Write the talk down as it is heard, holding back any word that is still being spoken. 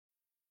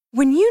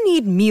When you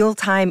need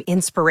mealtime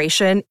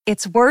inspiration,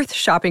 it's worth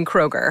shopping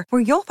Kroger,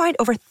 where you'll find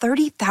over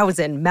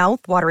 30,000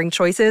 mouth-watering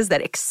choices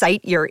that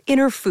excite your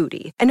inner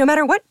foodie. And no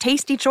matter what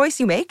tasty choice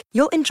you make,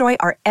 you'll enjoy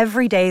our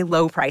everyday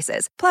low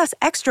prices, plus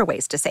extra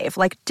ways to save,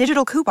 like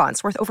digital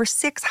coupons worth over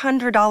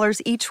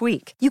 $600 each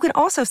week. You can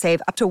also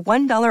save up to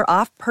 $1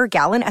 off per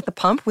gallon at the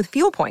pump with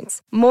fuel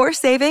points. More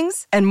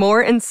savings and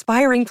more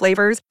inspiring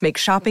flavors make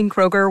shopping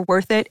Kroger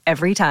worth it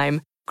every time.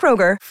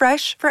 Kroger,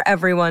 fresh for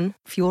everyone.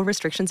 Fuel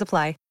restrictions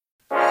apply.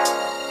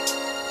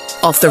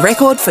 Off the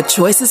record for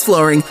Choices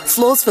Flooring.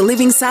 Floors for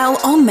living sale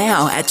on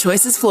now at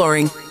Choices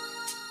Flooring.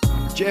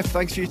 Jeff,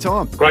 thanks for your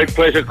time. Great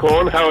pleasure,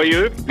 Corn. How are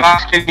you?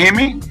 Bucks, can you hear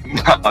me?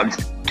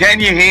 Can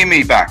you hear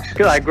me, Bucks?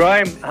 G'day,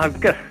 Graham. I'm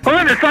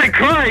going to say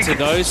Craig. To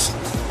those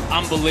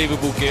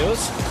unbelievable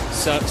girls,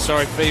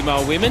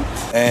 female women.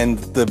 And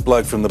the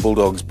bloke from the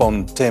Bulldogs,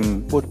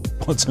 Bontempelli.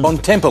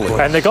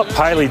 And they've got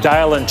Paley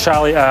Dale and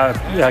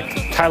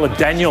Caleb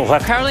Daniel.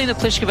 Karolina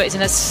Pliskova is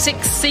in her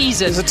 6th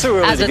season Is it too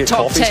early as to a get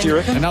top coffees, 10. do you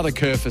reckon? Another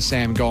curve for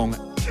Sam Gong.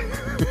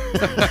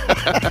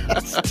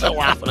 Still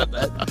laughing at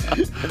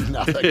that.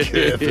 Another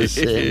curve for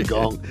Sam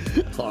Gong.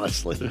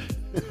 Honestly.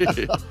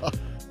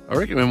 I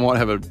reckon we might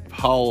have a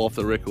whole off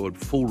the record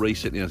full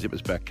reset now.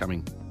 Zippers back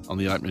coming on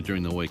the opener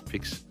during the week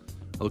picks.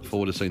 I look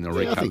forward to seeing the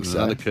recut and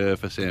another curve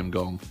for Sam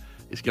Gong.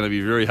 It's going to be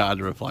very hard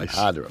to replace.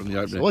 From the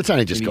opener. Well, it's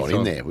only just got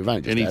in there. We've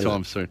only just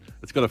anytime soon.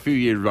 It's got a few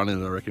years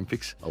running, I reckon.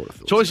 Picks.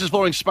 Choices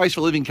Flooring Space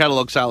for Living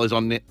catalogue sale is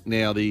on net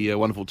now. The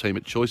wonderful team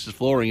at Choices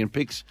Flooring and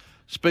Picks.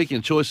 Speaking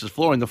of Choices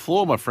Flooring, the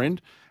floor, my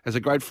friend, as a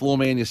great floor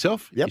man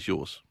yourself, it's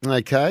yours.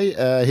 Okay,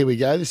 here we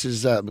go. This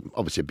is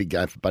obviously a big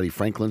game for Buddy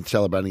Franklin,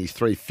 celebrating his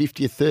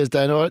 350th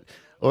Thursday night,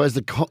 or as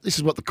this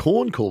is what the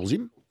Corn calls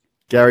him.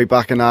 Gary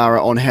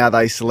Buckenara on how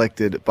they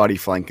selected Buddy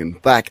Franklin.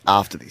 Back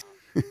after this.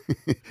 And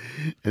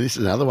this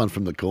is another one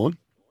from the Corn.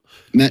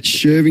 Matt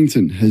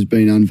Shervington has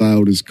been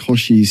unveiled as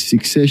Koshy's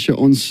successor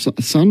on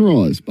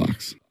Sunrise,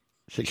 Bucks.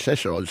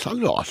 Successor on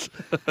Sunrise?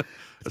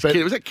 Was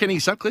that Kenny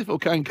Sutcliffe or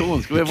Kane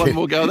Corns? Can we have one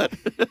more go at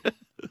that?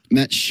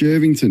 Matt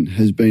Shervington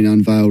has been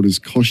unveiled as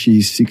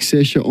Koshy's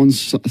successor on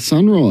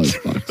Sunrise,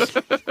 Bucks.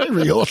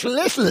 Every awesome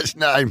listener's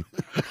name.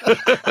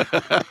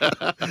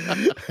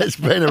 It's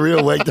been a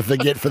real week to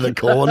forget for the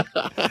Corn.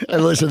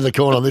 And listen to the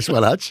Corn on this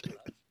one, Hutch.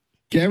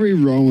 Gary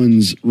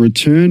Rowan's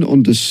return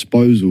on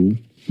disposal,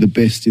 the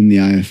best in the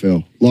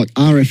AFL. Like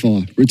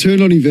RFI,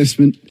 return on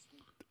investment.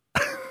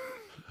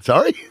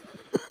 Sorry?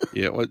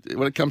 Yeah, when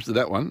it comes to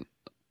that one,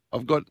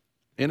 I've got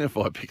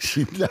NFI picks.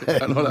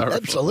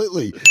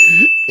 Absolutely.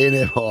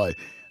 NFI.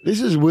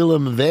 This is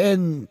Willem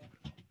Van...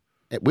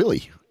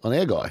 Willie, on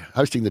our guy,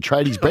 hosting the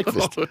Tradies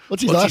Breakfast.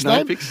 What's his last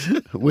name?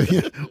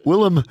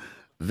 Willem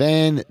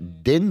Van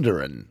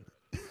Denderen.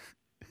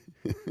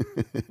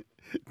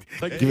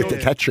 Give it to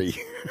Catry.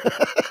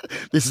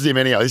 This is him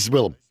anyhow. This is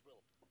Willem.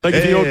 Thank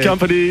you for your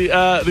company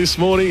this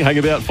morning. Hang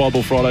about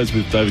Fireball Fridays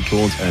with David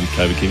Corns and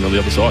Kobe King on the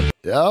other side.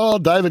 Oh,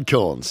 David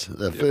Corns.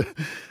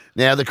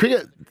 Now, the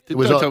cricket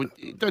was...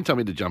 Don't tell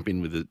me to jump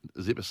in with a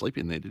Zipper sleep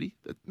in there, did he?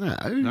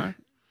 No.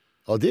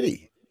 Oh, did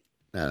he?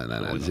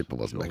 No. Zipper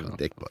wasn't back on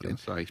deck by then.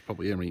 So he's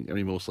probably how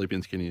many more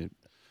sleep-ins can you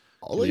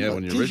you're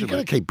going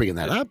to keep bringing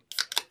that up?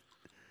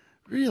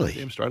 Really?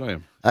 Damn straight I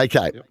am.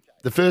 Okay. Yep.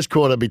 The first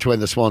quarter between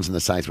the Swans and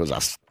the Saints was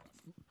a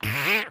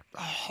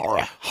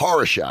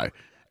horror show.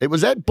 It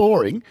was that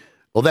boring,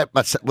 or that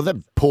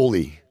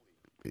poorly.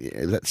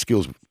 Yeah, that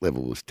skills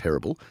level was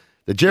terrible.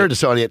 The Jared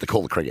decided he had to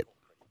call the cricket.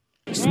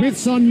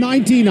 Smith's on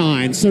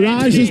 99.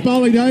 Siraj is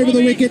bowling over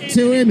the wicket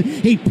to him.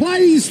 He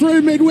plays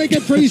through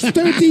mid-wicket for his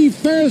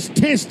 31st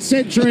Test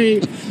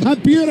century. A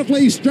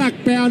beautifully struck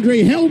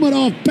boundary. Helmet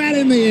off, bat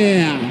in the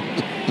air.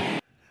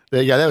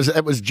 There you go.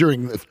 That was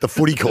during the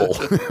footy call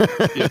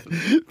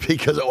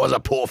because it was a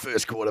poor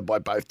first quarter by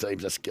both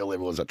teams. The skill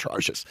level was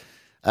atrocious.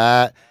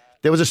 There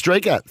was a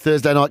streaker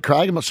Thursday night,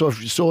 Craig. I'm not sure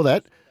if you saw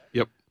that.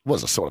 Yep. It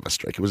was a sort of a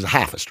streaker. It was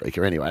half a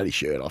streaker anyway. Had his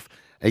shirt off.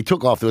 And he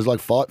took off. There was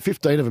like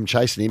 15 of them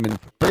chasing him, and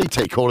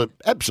BT called it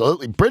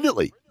absolutely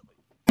brilliantly.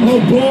 Oh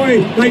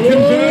boy, they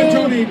converge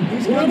on him.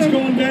 One's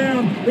gone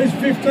down. There's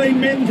 15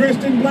 men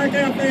dressed in black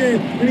out there,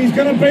 and he's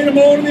going to beat them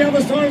all to the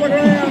other side of the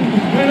ground.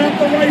 And up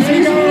the race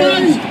he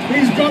goes.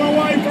 He's got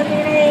away from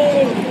them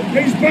all.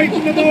 He's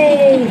beaten them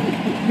all.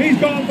 He's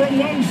gone from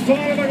one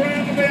side of the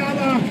ground to the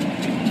other.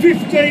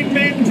 15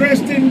 men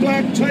dressed in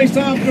black chase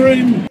after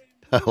him.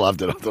 I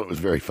loved it. I thought it was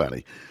very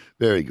funny.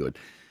 Very good.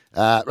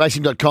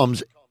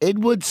 Racing.com's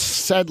Edward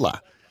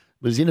Sadler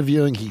was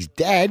interviewing his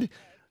dad,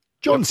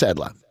 John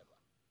Sadler.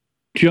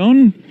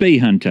 John B.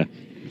 Hunter.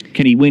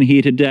 Can he win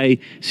here today,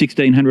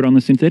 1600 on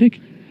the synthetic?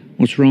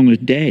 What's wrong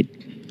with Dad?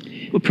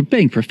 Well,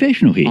 being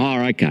professional here.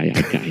 Oh, okay.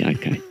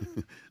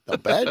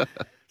 Not bad.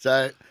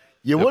 So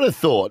you would have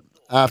thought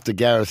after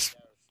Gareth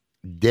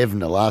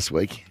Devner last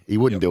week, he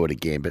wouldn't do it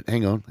again. But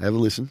hang on, have a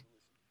listen.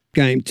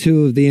 Game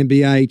 2 of the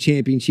NBA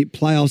Championship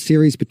Playoff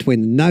Series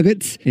between the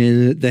Nuggets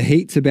and the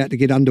Heat's about to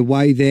get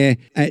underway there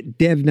at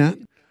Devner.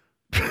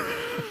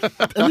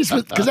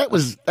 Because that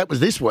was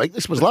this week.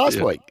 This was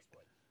last week.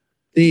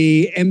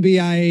 the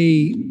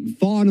NBA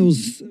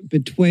finals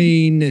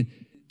between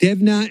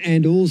Devner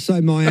and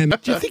also Miami.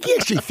 Do you think he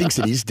actually thinks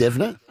it is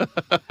Devner?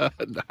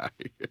 No.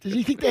 Does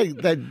he think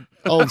that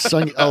old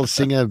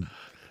singer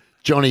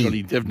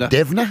Johnny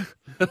Devner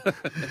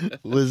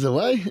was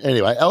away?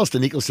 Anyway,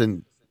 Alistair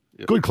Nicholson,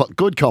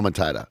 good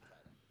commentator.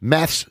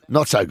 Maths,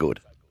 not so good.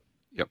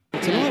 Yep.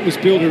 Tonight was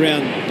built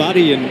around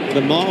Buddy and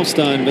the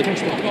milestone, but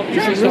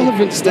there's a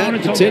relevant stat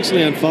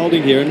potentially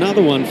unfolding here.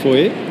 Another one for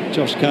you.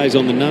 Josh Kay's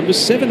on the numbers.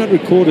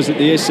 700 quarters at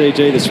the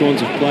SCG the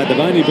Swans have played. They've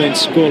only been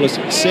scoreless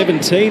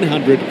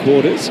 1,700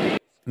 quarters.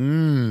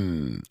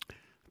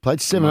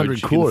 Played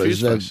 700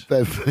 quarters.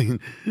 They've been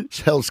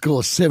held score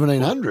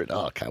 1,700.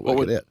 Oh, I can't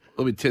work it out.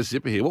 Let me test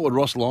Zipper here. What would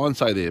Ross Lyon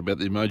say there about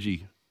the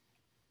emoji?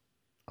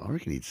 I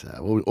reckon he'd say,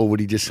 or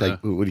would he just say,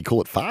 would he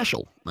call it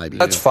farcial, maybe?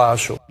 That's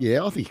farcial.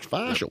 Yeah, I think it's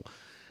farcial.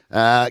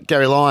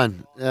 Gary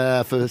Lyon,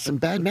 for some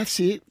bad maths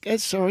here.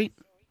 Sorry.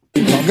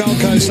 Well, Gold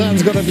Coast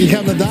Suns got to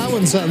become the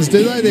Darwin Suns,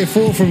 do they? They're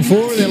 4 from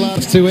 4 in their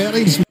last 2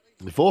 outings.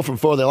 4 from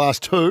 4 in their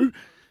last 2.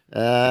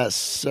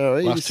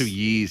 Sorry. Last 2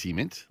 years, he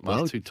meant.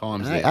 Last 2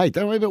 times. Hey,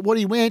 don't worry about what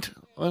he went.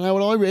 I know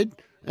what I read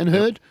and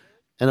heard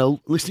and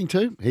listening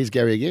to. Here's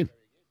Gary again.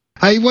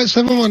 Hey, what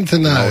someone wanted to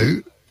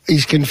know,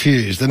 he's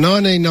confused. The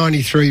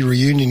 1993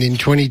 reunion in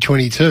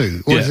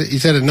 2022,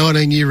 is that a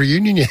 19-year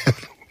reunion you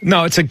have?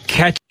 No, it's a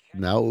catch.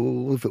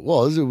 No, if it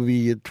was, it would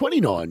be a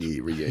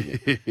 29-year reunion.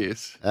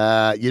 Yes.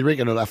 You'd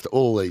reckon it after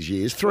all these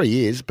years, 3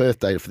 years,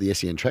 birthday for the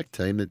SEN track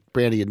team, that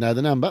Brownie would know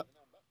the number.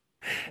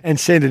 And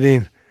send it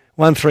in.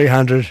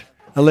 1300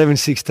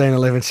 1116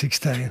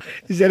 1116.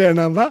 Is that our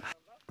number?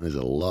 There's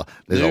a lot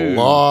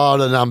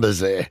of numbers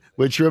there,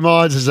 which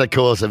reminds us, of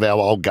course, of our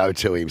old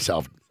go-to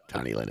himself,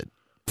 Tony Leonard.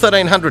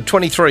 1300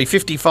 23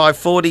 55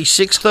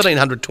 46,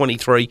 1300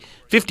 23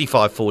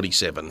 55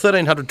 47,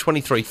 1300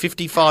 23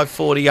 55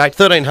 48,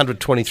 1300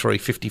 23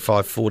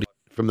 55 40.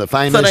 From the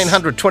famous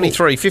 1300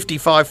 23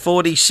 55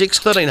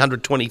 46,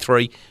 1300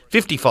 23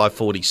 55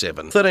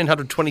 47,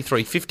 1300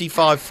 23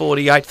 55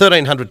 48,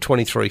 1300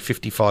 23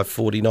 55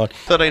 49,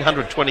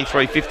 1300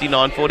 23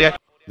 59 48.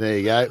 There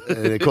you go.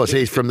 And of course,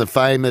 he's from the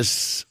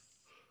famous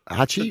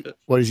Hutchie.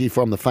 What is he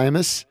from? The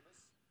famous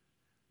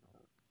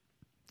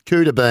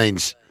Cooter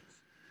Beans.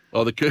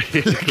 Oh, the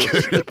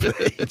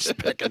Cooter Beans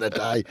back in the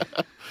day.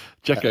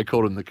 Jacko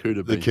called him the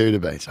Cooter Beans. The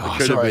Cooter Beans. Oh,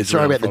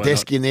 sorry about the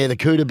desk in there, the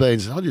Cooter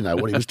Beans. I didn't know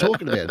what he was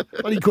talking about.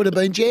 But he could have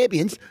been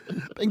champions.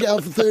 Been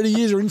going for 30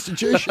 years or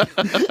institution.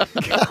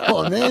 Come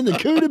on, man, the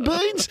Cooter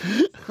Beans.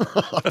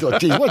 I thought,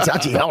 geez, what's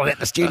Hutchie holding out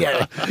the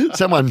studio?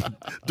 Someone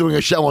doing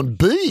a show on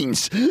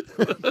beans. No,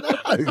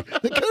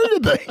 the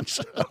Cooter Beans.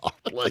 Oh,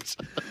 please.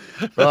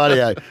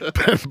 Rightio.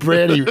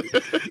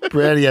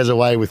 Brownie has a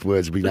way with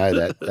words. We know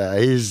that.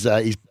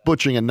 He's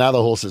butchering another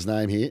horse's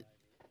name here.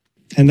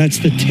 And that's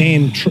the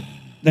 10.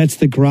 That's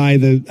the grey,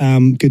 the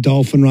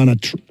Godolphin runner,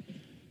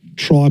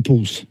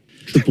 triples.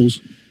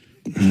 Triples.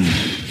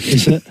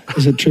 Is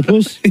it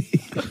triples?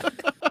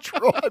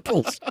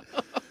 Triples.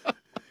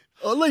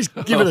 Well, at least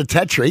give it a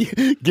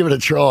tatry. Give it a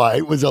try.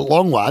 It was a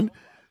long one.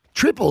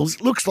 Triples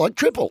looks like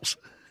triples.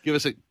 Give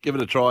it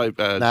a try.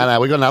 No,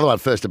 we got another one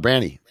first to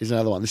Brownie. Here's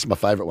another one. This is my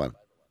favourite one.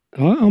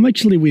 I'm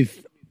actually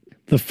with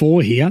the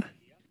 4 here.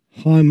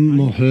 Him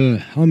or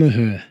her. I'm a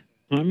her.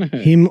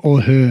 Him or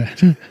her.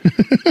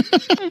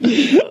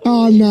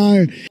 Oh,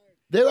 no.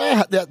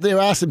 There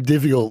are some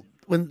difficult,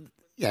 when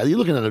you're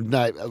looking at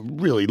a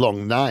really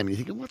long name, and you're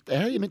thinking, what the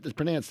hell you meant to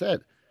pronounce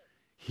that?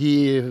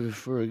 Here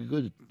for a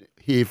good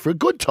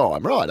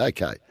time. Right,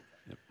 okay.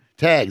 Yep.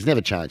 Tags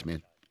never change,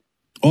 man.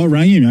 I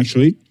rang him,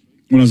 actually,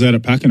 when I was out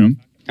at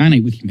Pakenham. Don't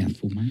eat with your mouth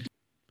full, mate.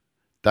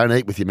 Don't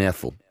eat with your mouth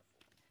full.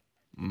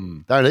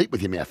 Don't eat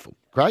with your mouth full.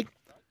 Craig?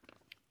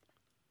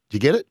 Did you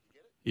get it?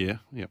 Yeah,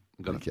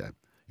 got it. Okay.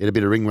 He had a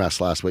bit of ring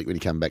rust last week when he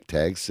came back,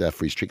 Tags,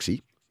 for his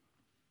Trixie.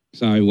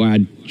 So,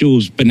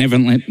 Jules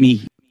benevolent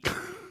me.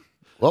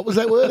 What was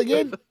that word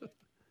again?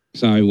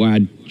 So,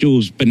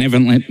 Jules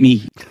benevolent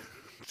me.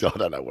 I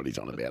don't know what he's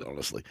on about,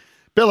 honestly.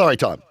 Bill Lorry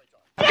time.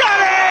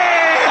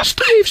 Got it!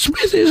 Steve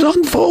Smith is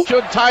on for.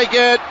 Should take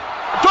it.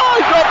 Try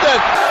dropped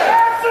it.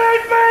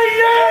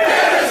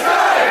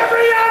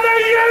 Every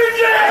other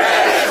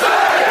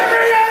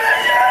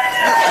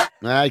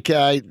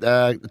Okay,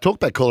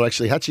 talkback caller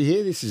actually, Hutchie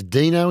here. This is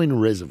Dino in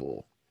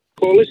Reservoir.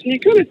 Well, listen, you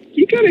got to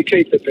keep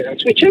the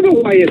bounce. Whichever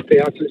way it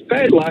bounces,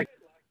 bad luck.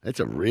 That's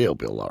a real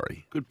Bill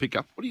Lorry. Good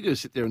pickup. What do you do?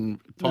 Sit there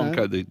and time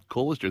code the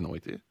callers during the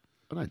week there?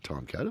 I don't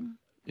time code them.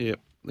 Yeah,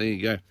 there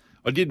you go.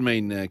 I did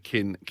mean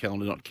Ken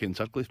Callender, not Ken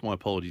Sutcliffe. My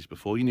apologies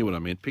before. You knew what I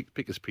meant.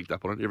 Pickers picked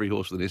up on it. Every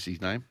horse with an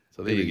S's name.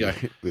 So there you go.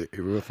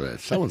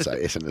 Someone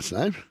say S in its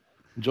name.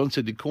 John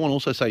said, did Corn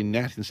also say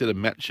Nat instead of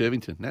Matt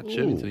Shervington? Nat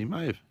Shervington, he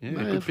may have. Yeah,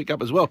 good pick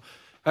up as well.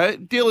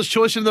 Dealer's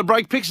choice into the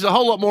break picks. There's a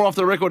whole lot more off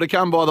the record to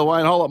come, by the way,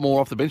 and a whole lot more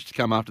off the bench to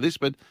come after this.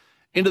 But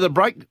into the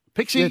break,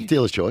 Pixie. Yeah,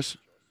 dealer's choice.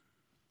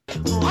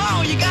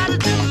 All you gotta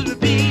do is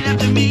repeat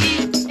after me.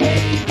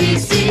 A, B,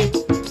 C,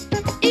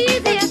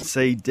 easy.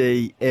 C,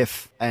 D,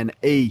 F, and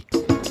E.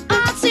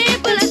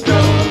 Simple as do,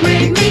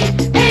 re, mi,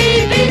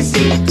 A, B,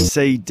 C.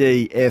 C,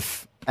 D,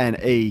 F, and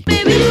E.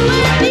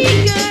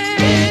 Baby,